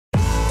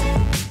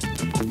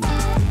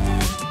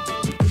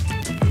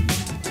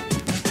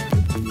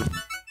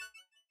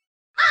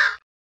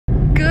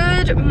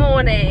Good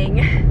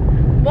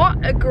morning.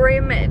 What a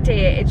grim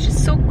day. It's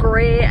just so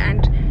grey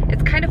and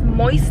it's kind of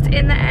moist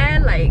in the air,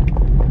 like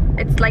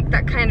it's like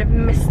that kind of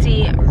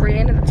misty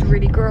rain, and it's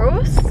really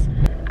gross.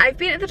 I've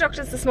been at the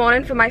doctor's this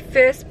morning for my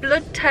first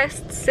blood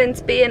test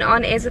since being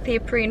on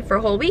Azathioprine for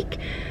a whole week,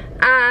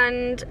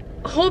 and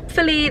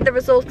hopefully the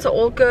results are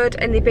all good,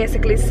 and they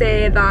basically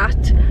say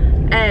that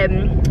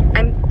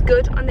I'm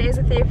good on the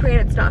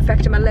Azathioprine, it's not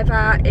affecting my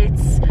liver,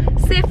 it's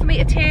safe for me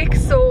to take,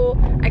 so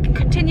I can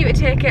continue to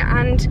take it,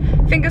 and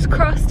fingers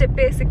crossed it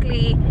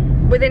basically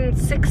within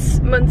 6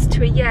 months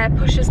to a year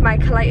pushes my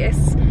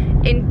colitis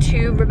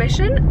into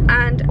remission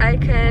and I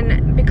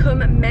can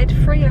become med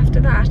free after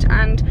that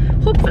and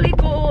hopefully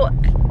go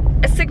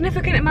a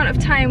significant amount of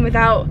time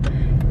without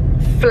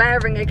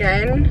flaring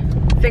again.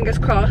 Fingers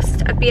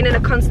crossed. I've been in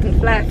a constant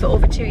flare for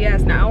over 2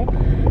 years now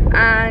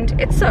and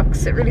it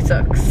sucks, it really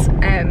sucks.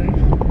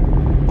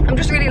 I'm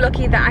just really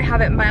lucky that I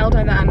have it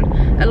milder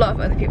than a lot of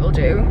other people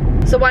do.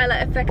 So while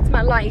it affects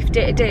my life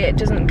day to day, it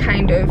doesn't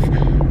kind of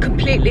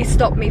completely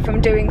stop me from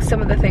doing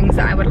some of the things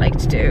that I would like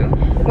to do.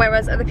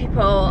 Whereas other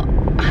people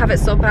have it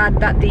so bad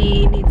that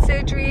they need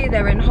surgery,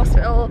 they're in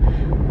hospital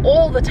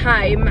all the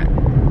time,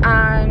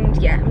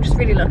 and yeah, I'm just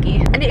really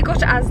lucky. I need to go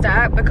to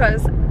Asda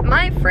because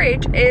my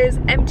fridge is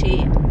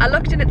empty. I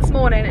looked in it this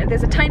morning and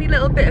there's a tiny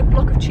little bit of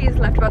block of cheese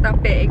left, about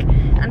that big,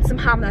 and some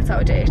ham that's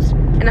out of date,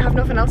 and I have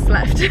nothing else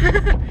left.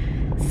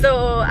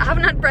 So I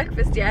haven't had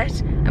breakfast yet.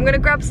 I'm gonna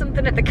grab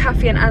something at the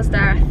cafe in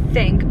Asda, I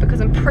think,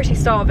 because I'm pretty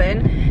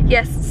starving.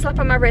 Yes, slap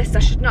on my wrist, I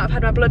should not have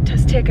had my blood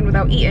test taken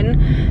without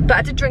eating, but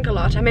I did drink a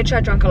lot. I made sure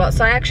I drank a lot,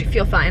 so I actually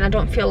feel fine. I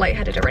don't feel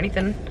lightheaded or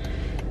anything,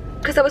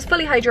 because I was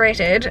fully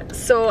hydrated.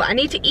 So I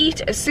need to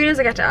eat as soon as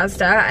I get to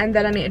Asda, and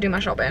then I need to do my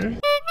shopping.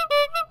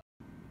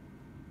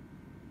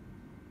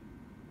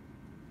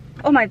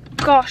 Oh my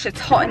gosh,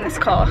 it's hot in this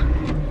car.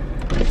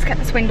 Let's get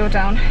this window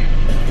down.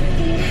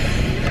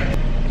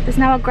 There's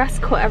now a grass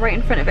cutter right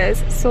in front of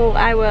us, so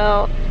I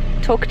will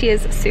talk to you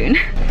soon.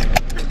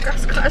 The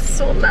grass cutter is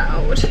so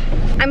loud.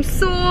 I'm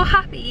so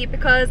happy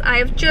because I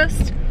have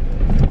just...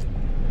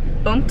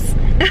 bumps.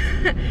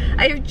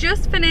 I have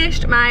just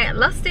finished my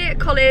last day at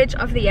college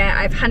of the year.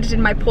 I've handed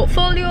in my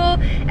portfolio,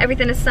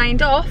 everything is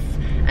signed off,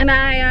 and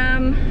I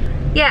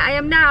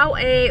am now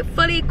a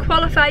fully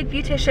qualified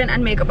beautician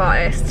and makeup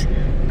artist.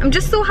 I'm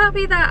just so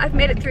happy that I've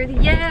made it through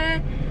the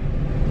year.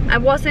 I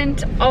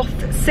wasn't off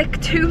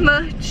sick too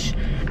much.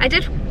 I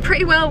did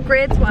pretty well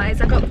grades wise.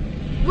 I got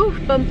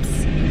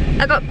bumps.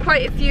 I got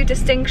quite a few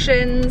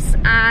distinctions,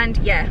 and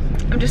yeah,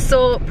 I'm just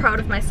so proud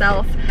of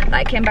myself that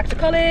I came back to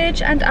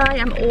college and I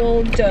am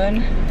all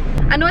done.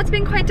 I know it's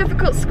been quite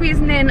difficult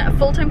squeezing in a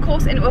full-time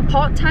course into a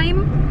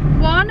part-time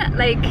one.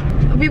 Like,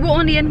 we were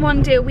only in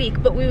 1 day a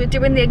week, but we were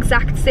doing the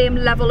exact same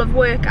level of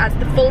work as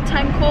the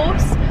full-time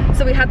course.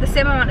 So we had the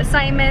same amount of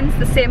assignments,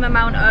 the same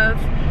amount of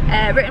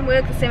written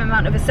work, the same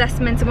amount of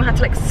assessments, and we had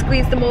to like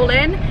squeeze them all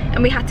in,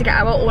 and we had to get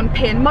our own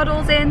paying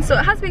models in, so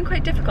it has been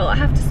quite difficult, I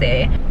have to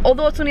say.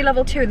 Although it's only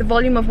level 2, the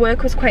volume of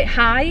work was quite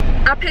high.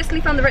 I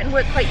personally found the written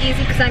work quite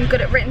easy because I'm good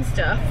at written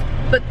stuff,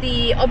 but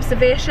the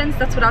observations,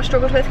 that's what I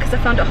struggled with because I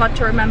found it hard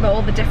to remember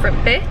all the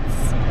different bits.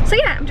 So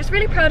yeah, I'm just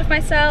really proud of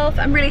myself.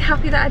 I'm really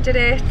happy that I did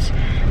it,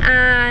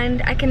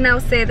 and I can now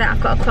say that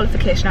I've got a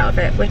qualification out of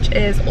it, which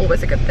is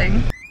always a good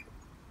thing.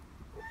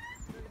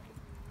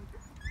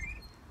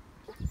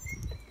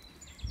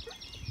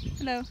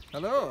 Hello.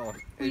 Hello,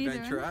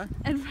 adventurer.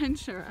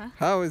 Adventurer.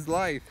 How is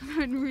life?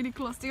 I'm really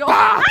close to you.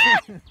 Ah!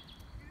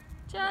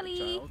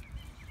 Charlie.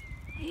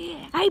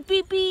 Hi,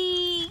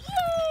 baby.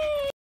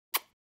 Yay!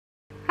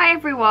 Hi,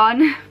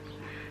 everyone.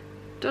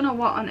 Don't know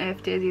what on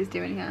earth Daisy is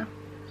doing here.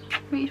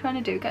 What are you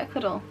trying to do? Get a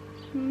cuddle?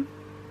 Do you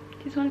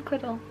just want a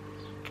cuddle?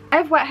 I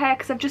have wet hair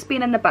because I've just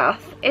been in the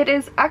bath. It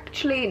is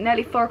actually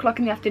nearly 4 o'clock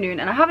in the afternoon,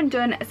 and I haven't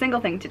done a single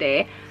thing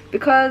today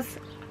because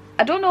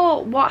I don't know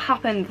what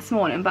happened this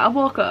morning, but I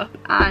woke up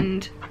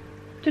and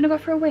didn't go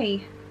for a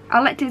wee.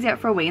 I'll let Daisy out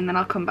for a wee and then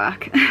I'll come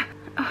back.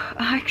 Oh,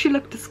 I actually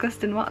look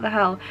disgusting, what the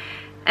hell.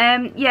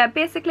 Yeah,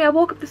 basically I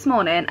woke up this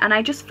morning and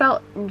I just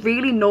felt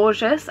really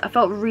nauseous. I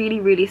felt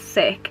really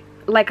sick,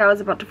 like I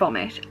was about to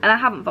vomit, and I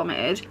haven't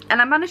vomited.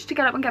 And I managed to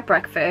get up and get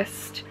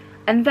breakfast,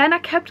 and then I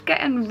kept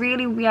getting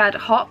really weird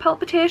heart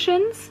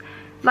palpitations.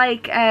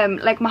 Like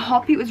my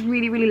heartbeat was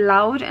really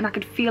loud and I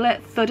could feel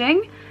it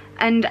thudding.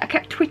 And I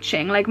kept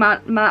twitching, like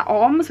my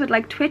arms would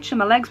like twitch and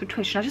my legs would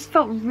twitch, and I just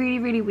felt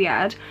really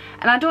weird.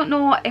 And I don't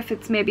know if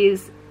it's maybe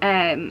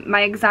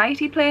my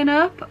anxiety playing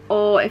up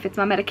or if it's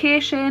my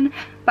medication,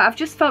 but I've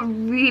just felt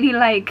really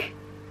like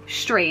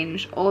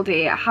strange all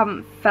day. I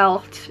haven't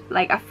felt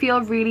like, I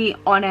feel really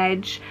on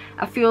edge,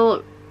 I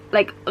feel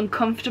like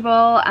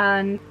uncomfortable,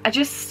 and I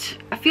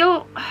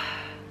feel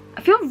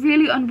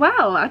really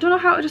unwell. I don't know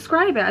how to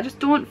describe it. I just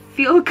don't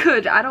feel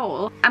good at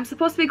all. I'm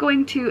supposed to be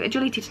going to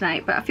agility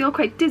tonight, but I feel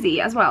quite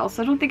dizzy as well,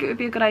 so I don't think it would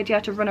be a good idea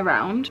to run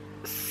around.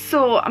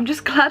 So I'm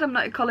just glad I'm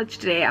not at college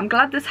today. I'm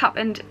glad this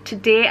happened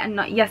today and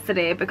not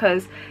yesterday,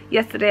 because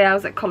yesterday I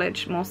was at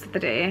college most of the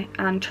day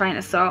and trying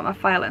to sort out my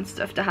file and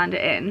stuff to hand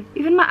it in.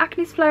 Even my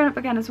acne's flaring up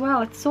again as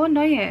well. It's so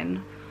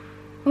annoying.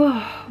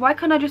 Oh, why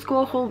can't I just go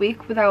a whole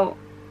week without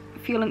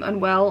feeling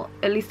unwell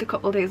at least a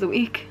couple of days a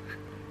week?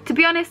 To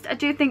be honest, I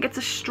do think it's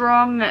a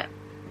strong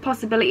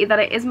possibility that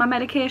it is my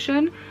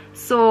medication.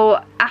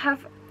 So I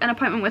have an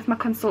appointment with my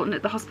consultant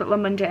at the hospital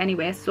on Monday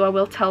anyway, so I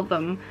will tell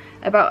them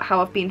about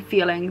how I've been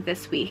feeling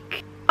this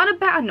week. On a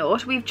better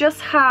note, we've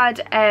just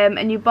had a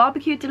new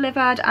barbecue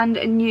delivered and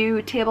a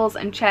new tables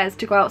and chairs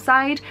to go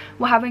outside.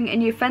 We're having a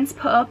new fence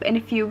put up in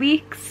a few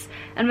weeks,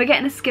 and we're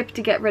getting a skip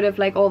to get rid of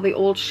like all the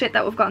old shit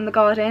that we've got in the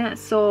garden.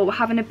 So we're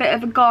having a bit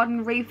of a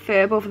garden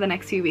refurb over the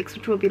next few weeks,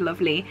 which will be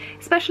lovely,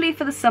 especially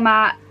for the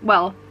summer.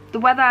 Well, the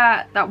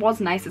weather that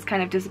was nice has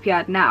kind of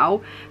disappeared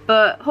now,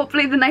 but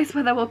hopefully the nice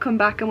weather will come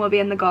back and we'll be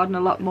in the garden a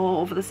lot more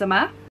over the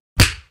summer.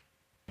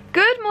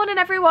 Good morning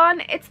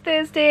everyone, it's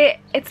Thursday.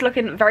 It's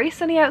looking very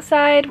sunny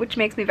outside, which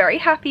makes me very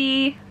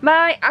happy.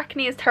 My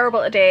acne is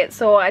terrible today,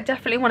 so I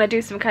definitely want to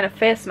do some kind of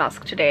face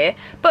mask today.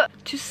 But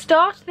to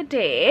start the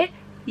day,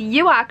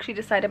 you actually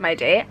decided my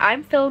day.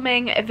 I'm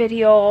filming a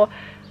video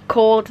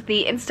called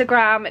the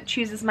Instagram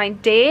Chooses My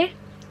Day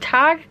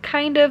tag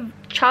kind of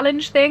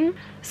challenge thing.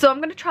 So I'm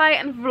going to try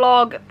and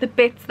vlog the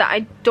bits that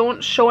I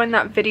don't show in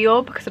that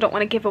video because I don't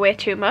want to give away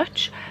too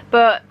much.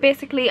 But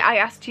basically I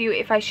asked you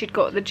if I should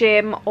go to the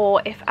gym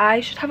or if I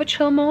should have a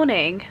chill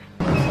morning.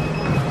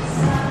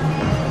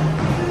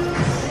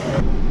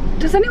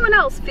 Does anyone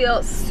else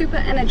feel super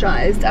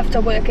energized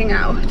after working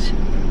out?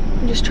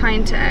 I'm just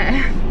trying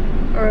to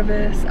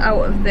reverse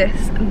out of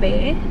this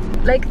bay.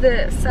 Like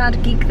the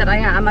sad geek that I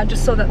am, I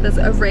just saw that there's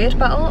a raid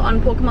battle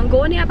on Pokemon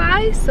Go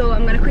nearby, so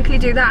I'm going to quickly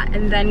do that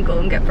and then go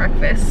and get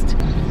breakfast.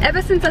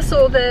 Ever since I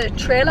saw the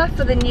trailer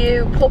for the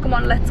new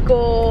Pokemon Let's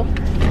Go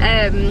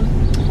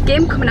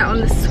game coming out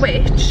on the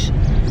Switch,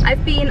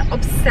 I've been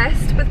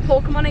obsessed with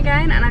Pokemon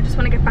again, and I just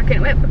want to get back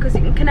into it because you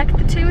can connect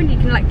the two and you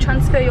can like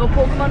transfer your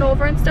Pokemon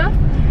over and stuff.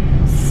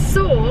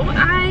 So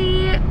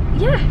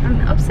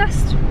I'm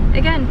obsessed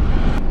again.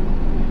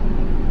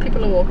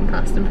 People are walking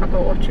past and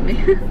probably watching me.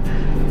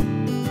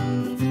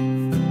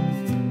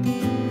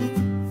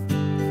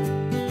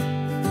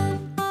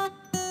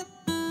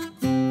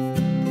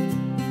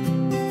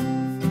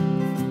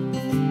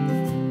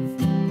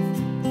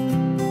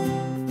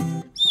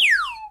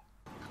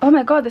 Oh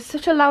my god, there's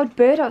such a loud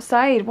bird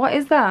outside. What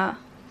is that?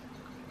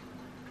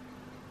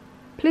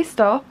 Please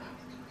stop.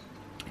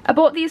 I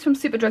bought these from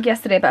Superdrug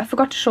yesterday, but I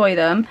forgot to show you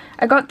them.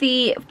 I got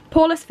the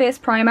Poreless Face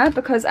Primer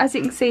because, as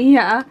you can see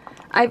here,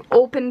 I've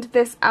opened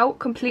this out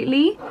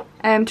completely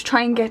to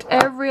try and get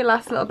every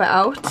last little bit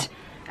out,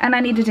 and I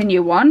needed a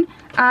new one.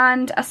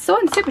 And I saw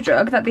in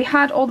Superdrug that they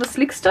had all the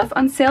Sleek stuff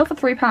on sale for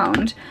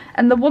 £3,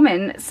 and the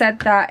woman said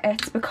that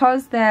it's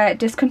because they're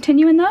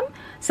discontinuing them.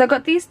 So I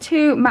got these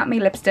two Matte Me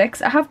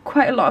lipsticks. I have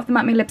quite a lot of the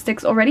Matte Me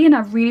lipsticks already and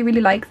I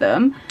really like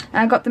them.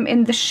 And I got them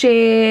in the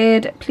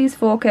shade, please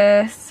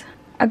focus.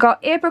 I got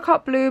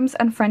Apricot Blooms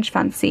and French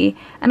Fancy,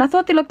 and I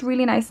thought they looked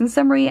really nice and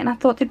summery, and I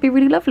thought they'd be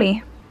really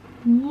lovely.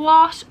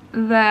 What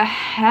the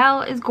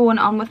hell is going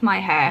on with my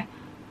hair?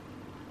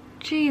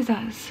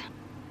 Jesus.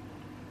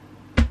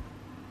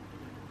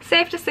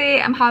 Safe to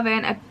say I'm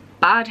having a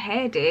bad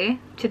hair day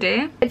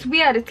today. It's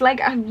weird, it's like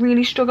I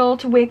really struggle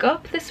to wake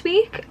up this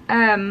week.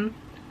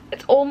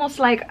 It's almost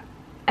like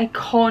I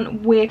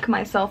can't wake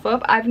myself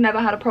up. I've never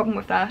had a problem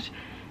with that.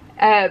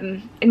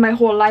 In my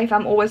whole life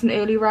I'm always an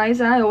early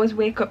riser. I always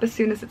wake up as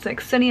soon as it's like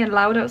sunny and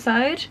loud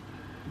outside.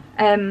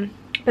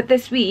 But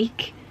this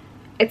week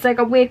it's like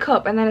I wake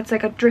up and then it's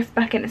like I drift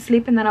back into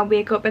sleep, and then I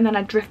wake up and then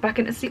I drift back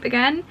into sleep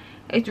again.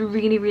 It's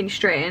really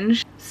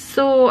strange.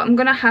 So I'm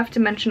gonna have to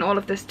mention all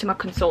of this to my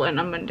consultant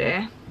on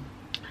Monday.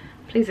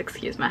 Please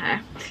excuse my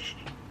hair.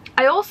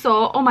 I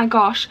also, oh my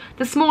gosh,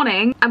 this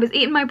morning I was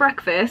eating my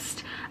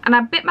breakfast and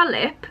I bit my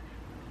lip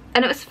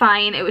and it was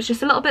fine. It was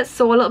just a little bit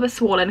sore, a little bit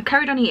swollen. I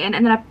carried on eating,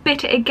 and then I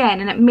bit it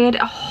again and it made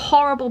a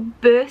horrible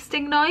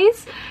bursting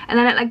noise, and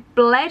then it like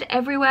bled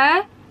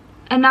everywhere.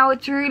 And now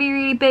it's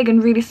really big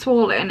and really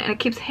swollen, and it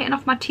keeps hitting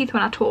off my teeth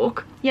when I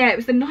talk. Yeah, it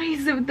was the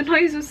noise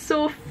was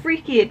so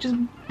freaky. It just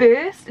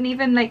burst, and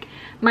even like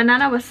my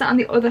nana was sat on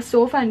the other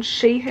sofa and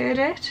she heard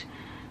it.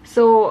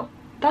 So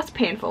that's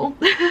painful.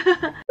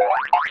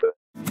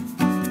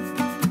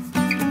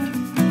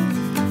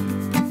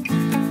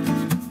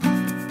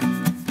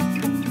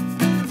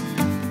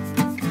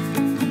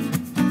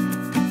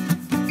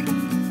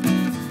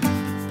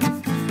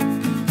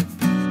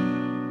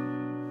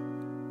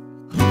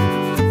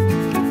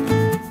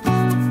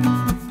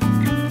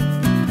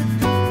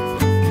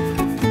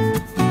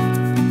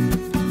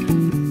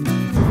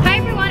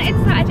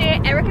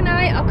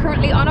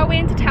 Currently on our way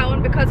into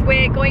town because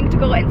we're going to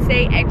go and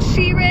see Ed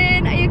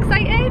Sheeran. Are you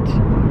excited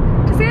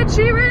to see Ed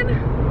Sheeran?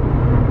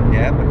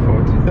 Yeah, I'm looking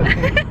forward to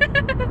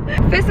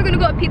it. First we're going to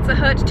go to Pizza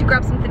Hut to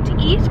grab something to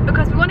eat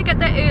because we want to get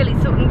there early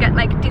so we can get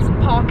like decent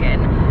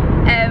parking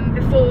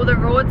before the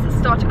roads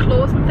start to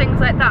close and things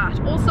like that.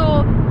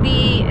 Also,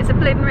 is it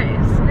Bladen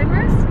Race?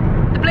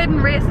 The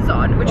Bladen Race is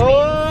on, which means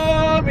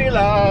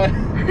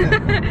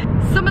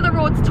some of the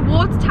roads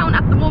towards town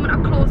at the moment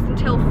are closed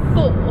until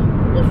 4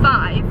 or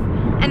 5.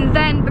 And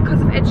then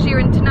because of Ed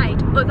Sheeran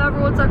tonight, other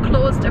roads are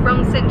closed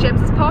around St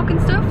James's Park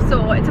and stuff,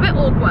 so it's a bit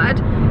awkward.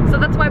 So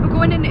that's why we're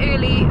going in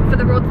early for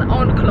the roads that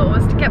aren't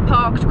closed, get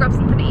parked, grab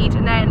something to eat,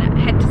 and then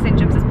head to St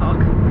James's Park.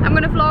 I'm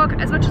gonna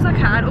vlog as much as I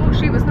can. Oh,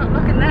 she was not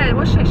looking there,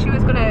 was she? She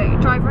was gonna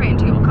drive right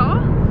into your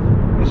car.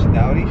 Is she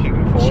dowdy? She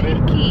can afford it.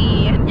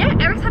 Cheeky. Yeah,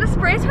 Eric's had a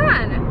spray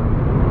tan.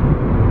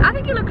 I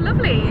think you look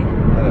lovely.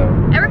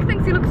 Hello. Eric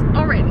thinks he looks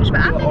orange, but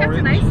I think that's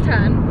a nice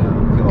tan.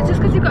 No, It's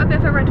just because you've got a bit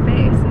of a red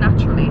face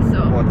naturally,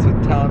 so. What's a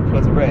tan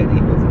plus red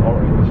equals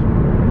orange?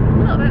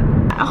 A little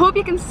bit. I hope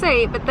you can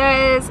see, but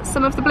there's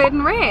some of the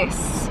Bladen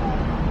Race.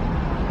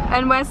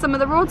 And where some of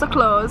the roads are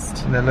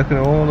closed. And then look at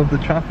all of the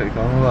traffic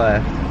on the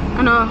left.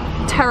 I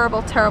know,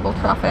 terrible, terrible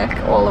traffic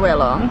all the way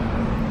along.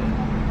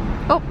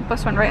 Oh,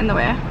 bus went right in the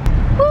way.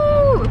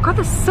 Woo! God,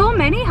 there's so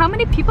many. How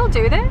many people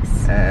do this?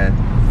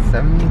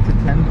 7 to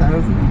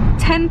 10,000.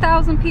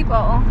 10,000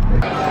 people.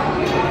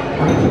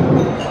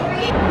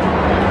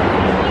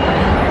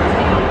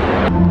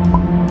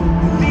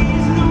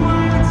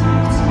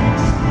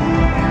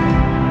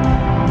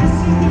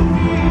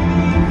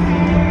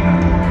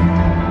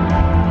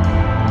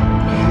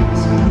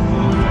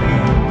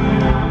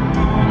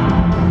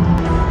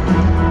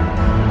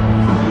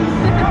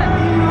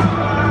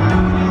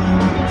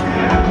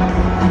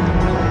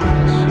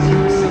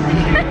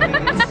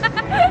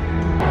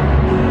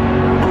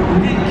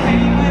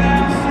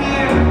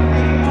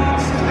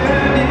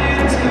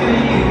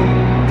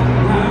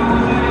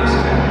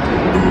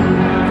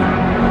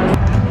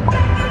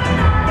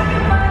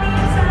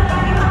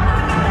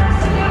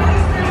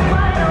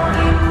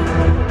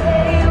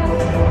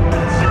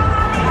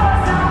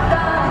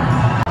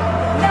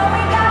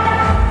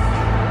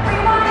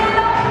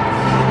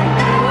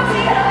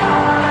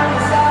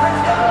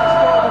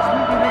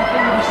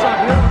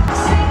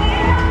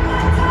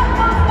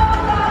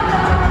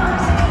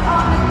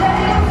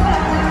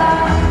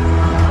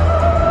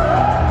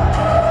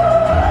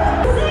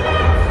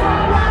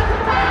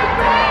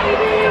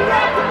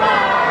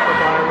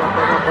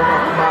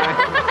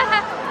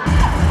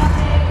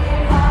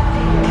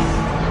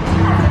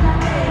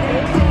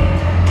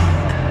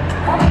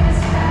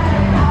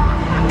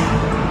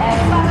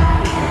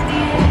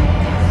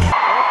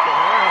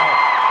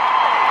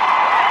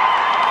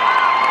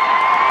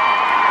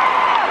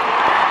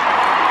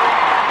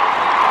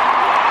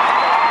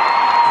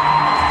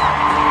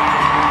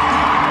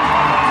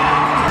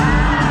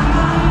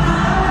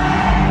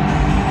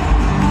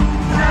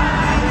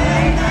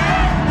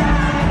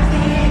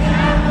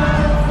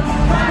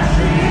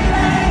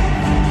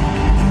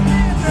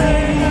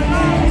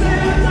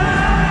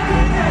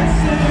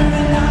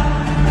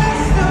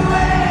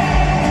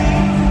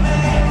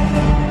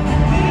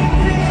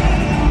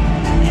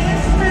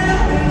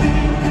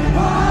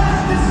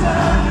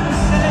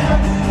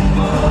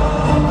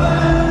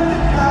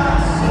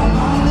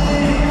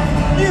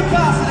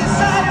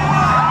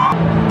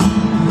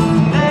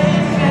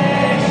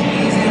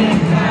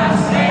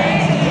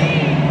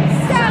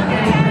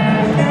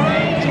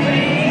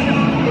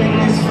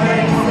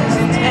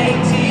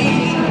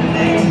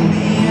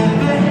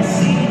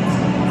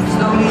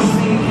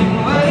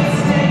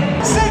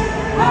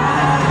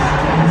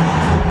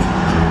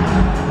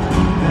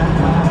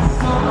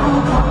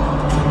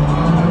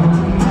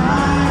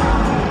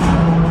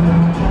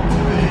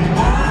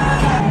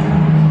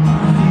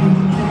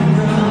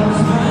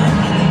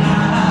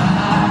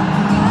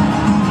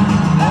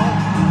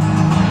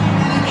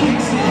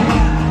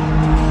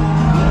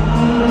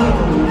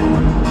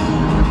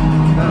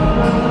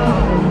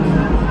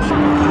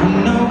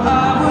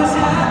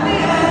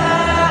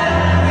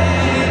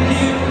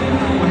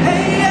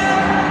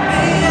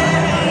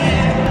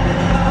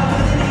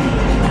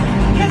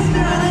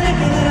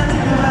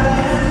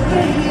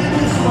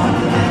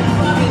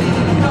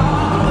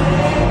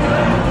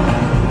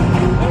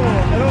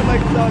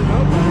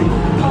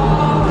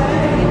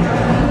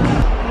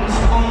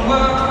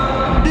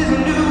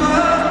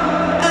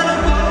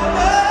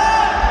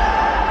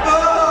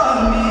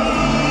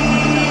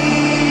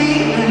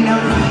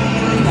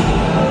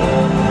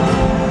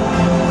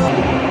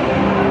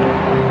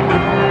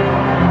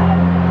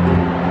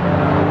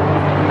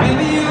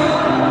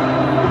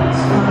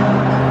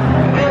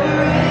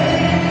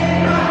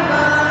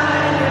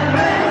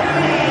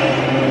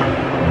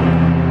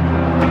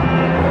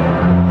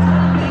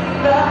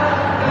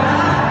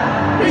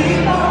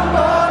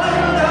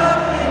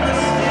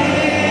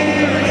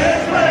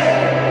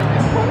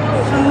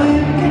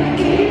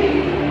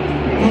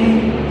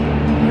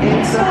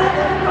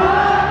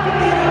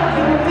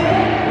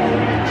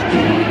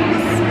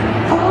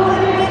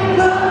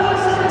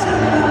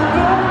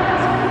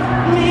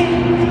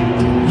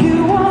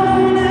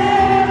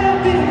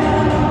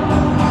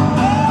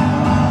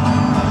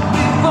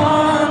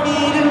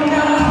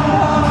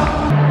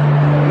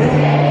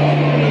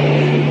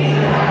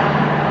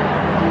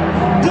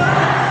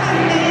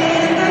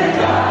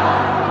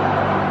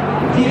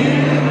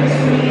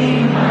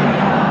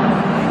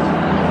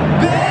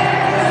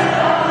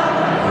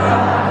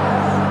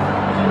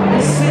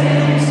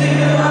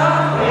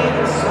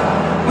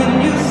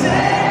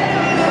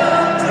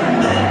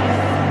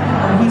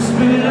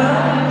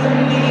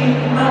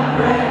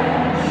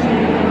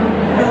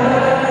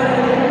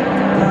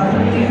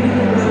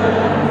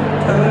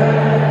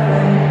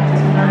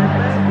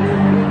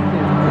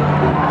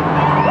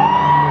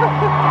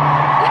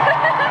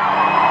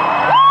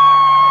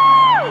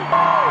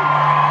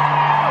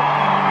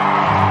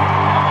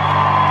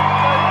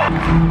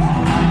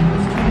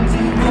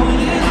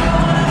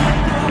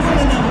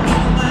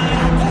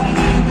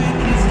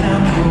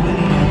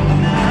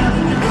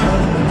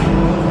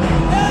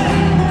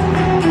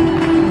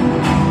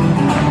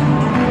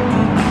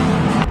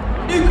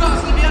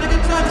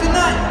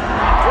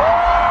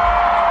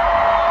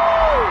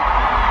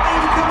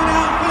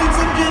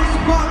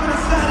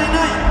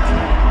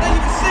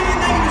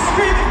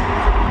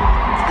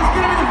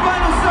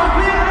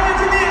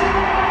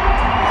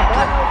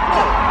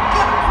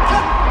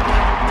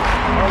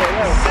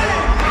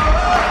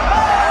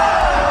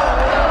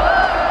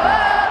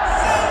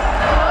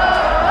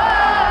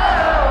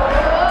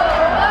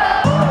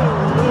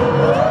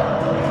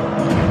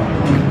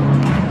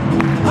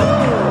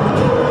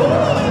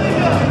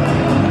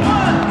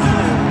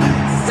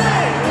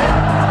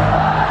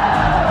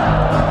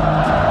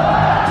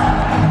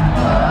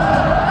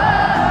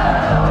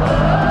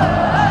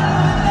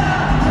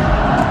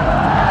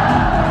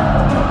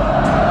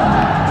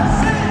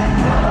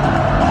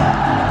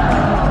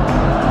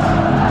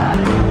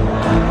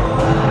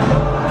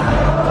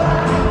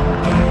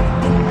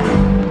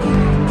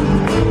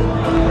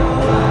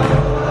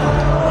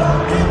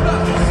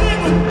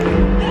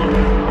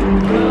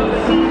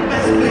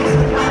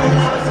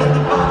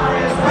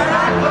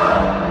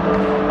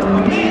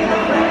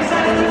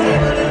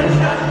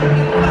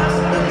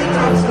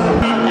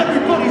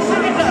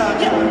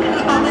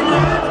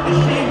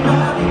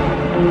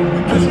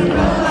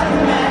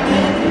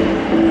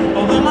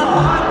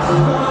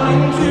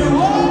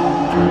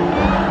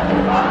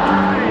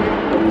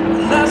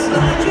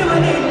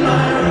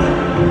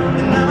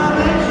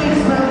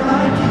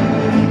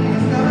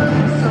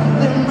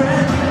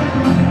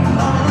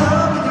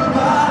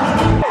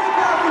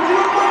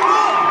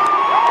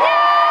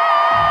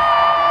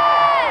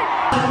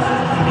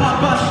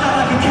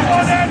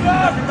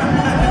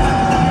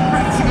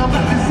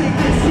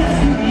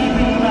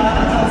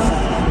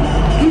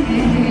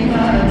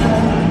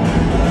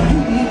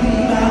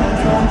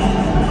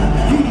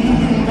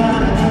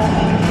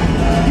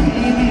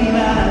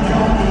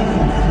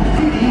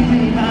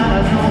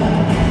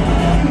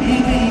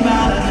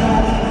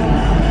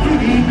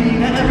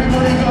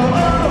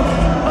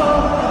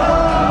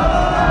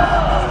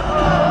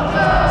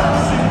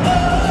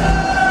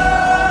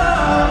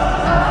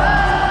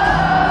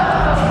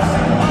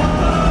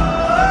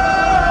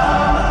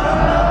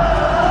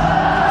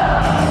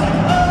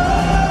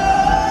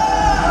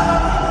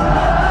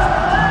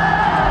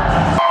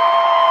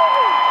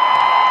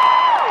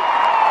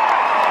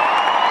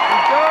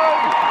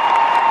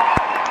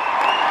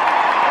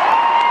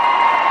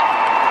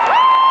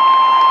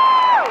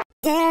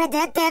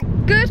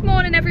 Good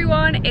morning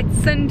everyone,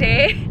 it's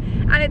Sunday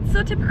and it's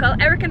so typical.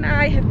 Eric and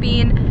I have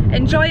been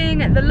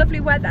enjoying the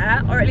lovely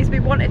weather, or at least we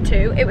wanted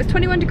to. It was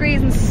 21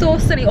 degrees and so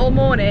sunny all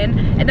morning,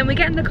 and then we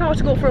get in the car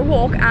to go for a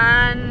walk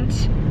and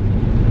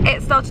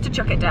it started to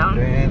chuck it down.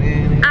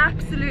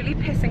 Absolutely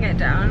pissing it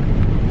down,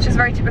 which is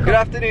very typical. Good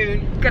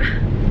afternoon.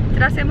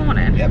 Did I say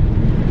morning? Yep.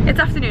 It's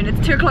afternoon,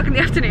 it's 2 o'clock in the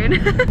afternoon.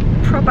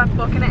 Proper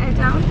bucketing it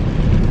down.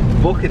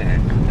 Bucketing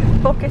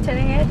it.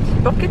 Bucketing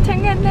it.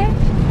 Bucketing in it.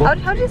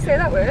 How do you say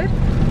that word?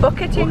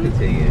 Bucketing.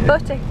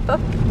 Bucketing it.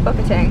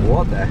 Bucketing.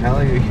 What the hell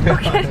are you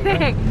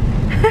Bucketing.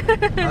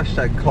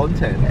 Hashtag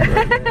content.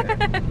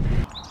 Right.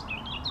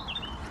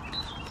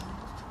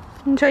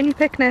 Enjoying your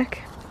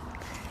picnic.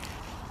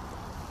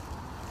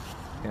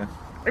 Yeah.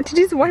 Did you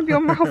just wipe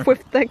your mouth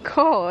with the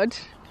cord?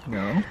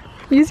 No.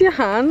 Use your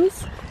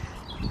hands.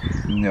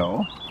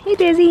 No. Hey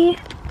Daisy.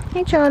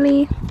 Hey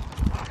Charlie.